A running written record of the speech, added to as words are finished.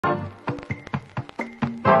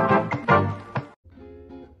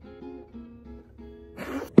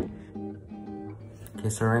Okay,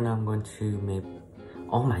 so right now I'm going to Maple.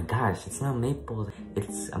 Oh my gosh, it's not Maple.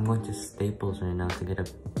 I'm going to Staples right now to get a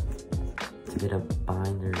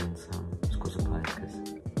binder and some school supplies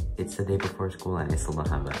because it's the day before school and I still don't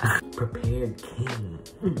have that. Prepared king.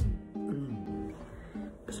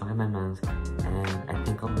 So I have my mask and I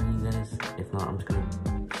think I'll bring you guys. If not, I'm just gonna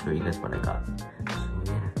show you guys what I got. So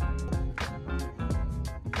yeah.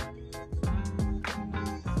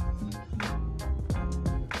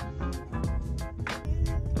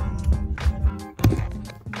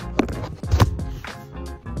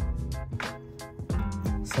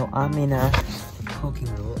 So I'm in a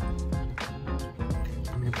poking lot.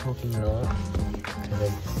 Because I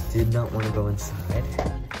did not want to go inside.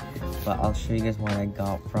 But I'll show you guys what I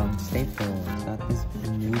got from Staples. Got this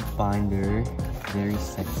new binder. Very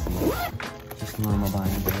sexy. Just normal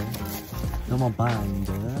binder. Got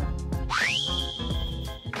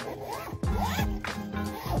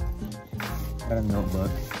a notebook.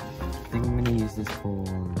 I think I'm gonna use this for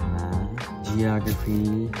math,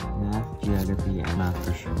 geography, and math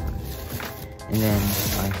for sure. And then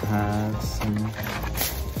I have some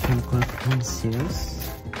mechanical pencils.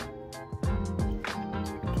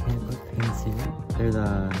 They're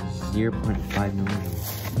the 0.5 millimeters.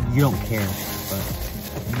 You don't care, but.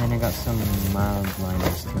 And then I got some mild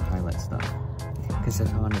liners to highlight stuff. Because I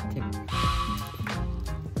saw on a TikTok.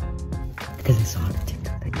 That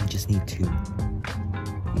you just need two.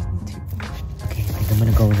 Okay, I think I'm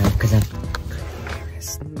gonna go now because I'm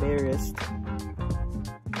embarrassed.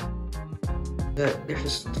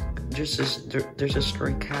 There's a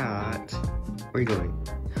stray cat. Where are you going?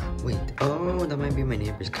 Wait, oh, that might be my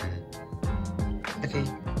neighbor's cat. Okay.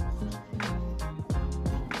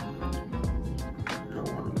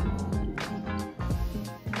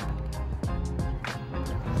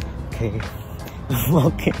 Okay.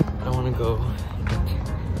 Okay. I wanna go.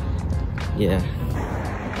 Yeah.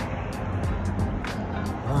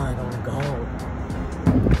 I don't wanna go.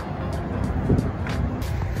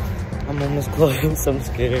 I'm almost close. I'm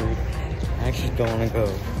scared. I actually don't wanna go.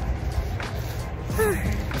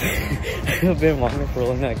 I've been walking for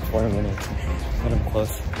only like 4 minutes, but I'm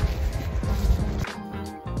close.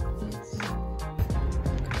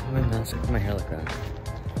 My mask, my hair like that.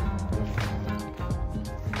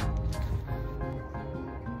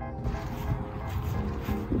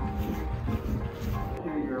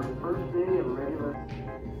 Your first day of regular.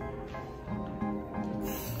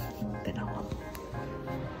 Dela.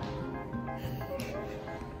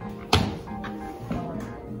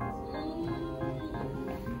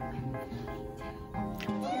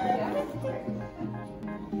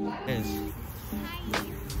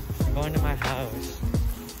 I'm going to my house.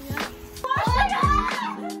 Oh my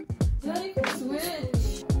god! Yeah, you can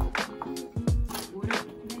switch.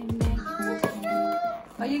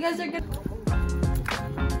 Oh, you guys are good.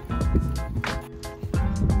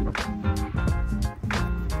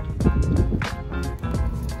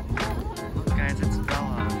 Look guys, it's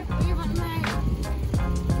Dela.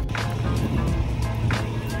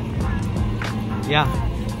 Yeah.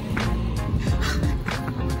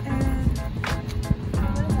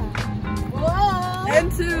 And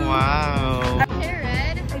two. Wow. Hair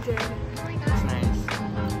red. I did. Oh my That's gosh. nice.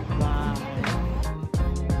 Wow.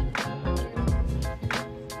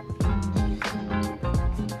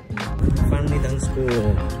 Finally done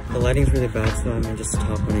school. The lighting's really bad, so I'm gonna just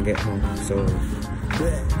stop when I get home. So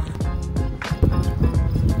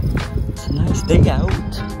it's a nice day out.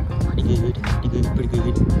 Pretty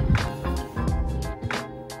good.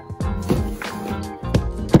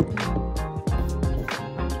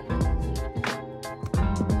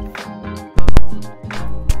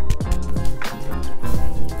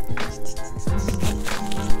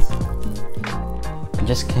 I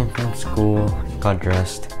just came from school, got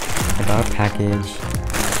dressed, I got a package.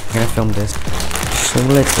 I'm gonna film this. So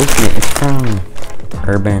let's open it. It's from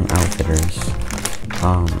Urban Outfitters.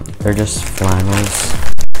 They're just flannels.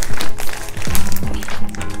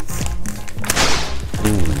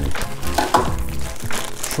 Ooh.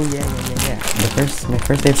 So yeah. My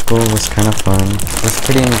first day of school was kind of fun. It was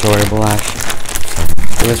pretty enjoyable actually.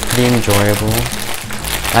 It was pretty enjoyable.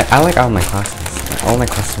 I like all my classes. All my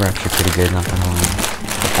classes were actually pretty good, not gonna lie.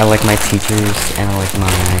 I like my teachers and I like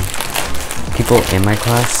my people in my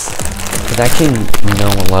class. Because I actually know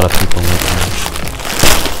a lot of people in my class.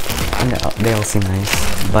 And they all seem nice.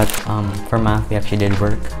 But for math we actually did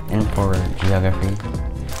work, and for geography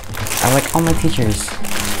I like all my teachers.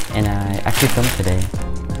 And I actually filmed today.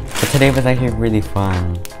 But today was actually really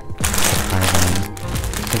fun. Surprising.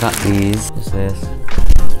 I got these. There's this.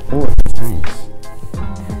 Oh, it's nice.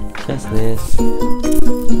 just this.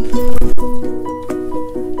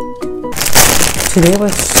 Today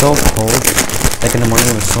was so cold. Like in the morning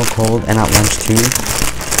it was so cold, and at lunch too.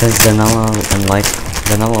 Because Dela and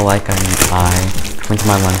I went to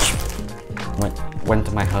my lunch. Went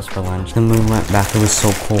to my house for lunch. Then we went back, it was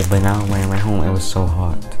so cold, but now when I went home, it was so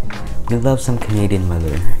hot. We love some Canadian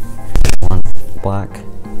weather. One black.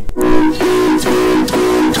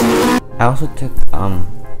 I also took,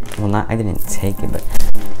 well I didn't take it, but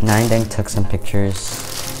Nine Dang took some pictures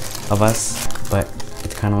of us, but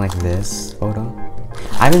it's kind of like this photo.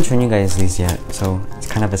 I haven't shown you guys these yet, so it's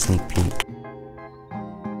kind of a sneak peek.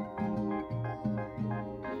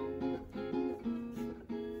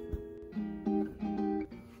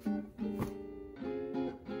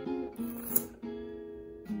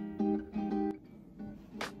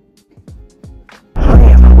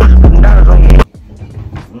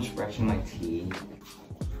 I'm just brushing my teeth.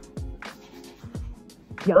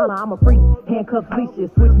 Yana, I'm a freak. Handcuffs,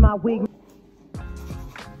 leashes, switch my wig.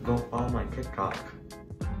 Go follow my TikTok.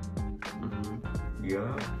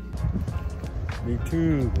 Yeah. Me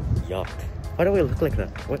too. Yuck. Why do we look like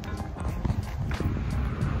that? What?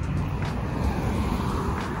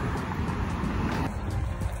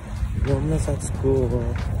 Yo, I'm at school.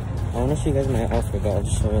 I wanna show you guys my outfit, but I'll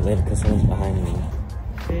just show it later because someone's behind me.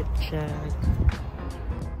 Fit check.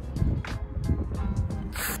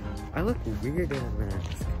 I look weird in a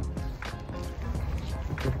mask.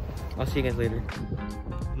 I'll see you guys later.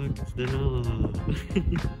 Look, it's Dela.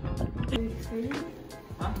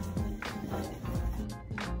 Huh?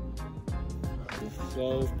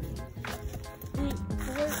 So.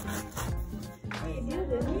 Wait, do you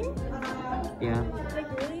live here? Yeah. Like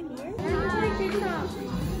really near?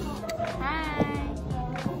 Hi.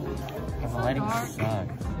 The lighting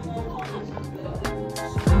sucks.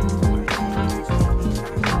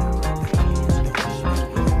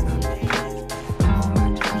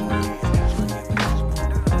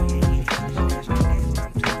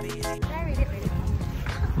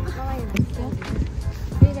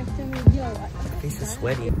 Face is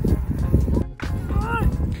sweaty.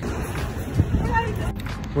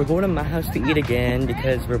 We're going to my house to eat again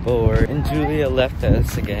because we're bored. And Julia left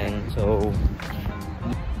us again, so...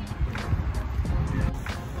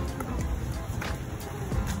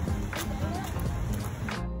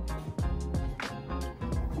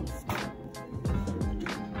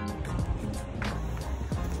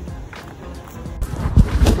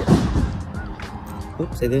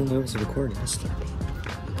 Oops, I didn't know it was recording. I'm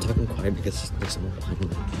talking quiet because there's someone behind me.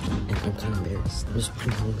 And I'm kind of embarrassed. I'm just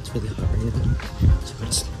walking home. It's really hot right now. So I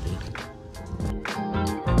gotta sleep.